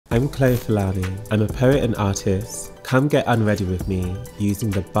I'm Filani. I'm a poet and artist. Come get unready with me using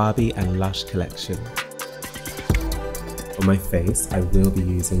the Barbie and Lush collection. On my face, I will be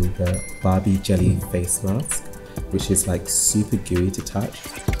using the Barbie Jelly face mask, which is like super gooey to touch.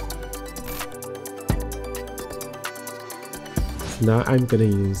 Now I'm gonna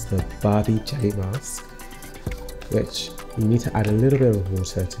use the Barbie Jelly mask, which you need to add a little bit of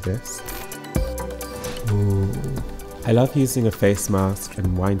water to this. Ooh. I love using a face mask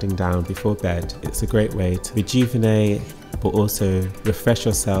and winding down before bed. It's a great way to rejuvenate, but also refresh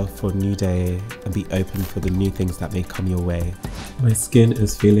yourself for a new day and be open for the new things that may come your way. My skin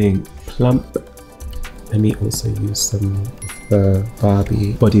is feeling plump. Let me also use some of the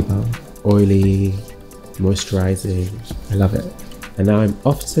Barbie Body Balm. Oily, moisturizing, I love it. And now I'm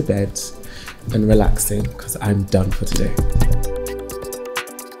off to bed and relaxing because I'm done for today.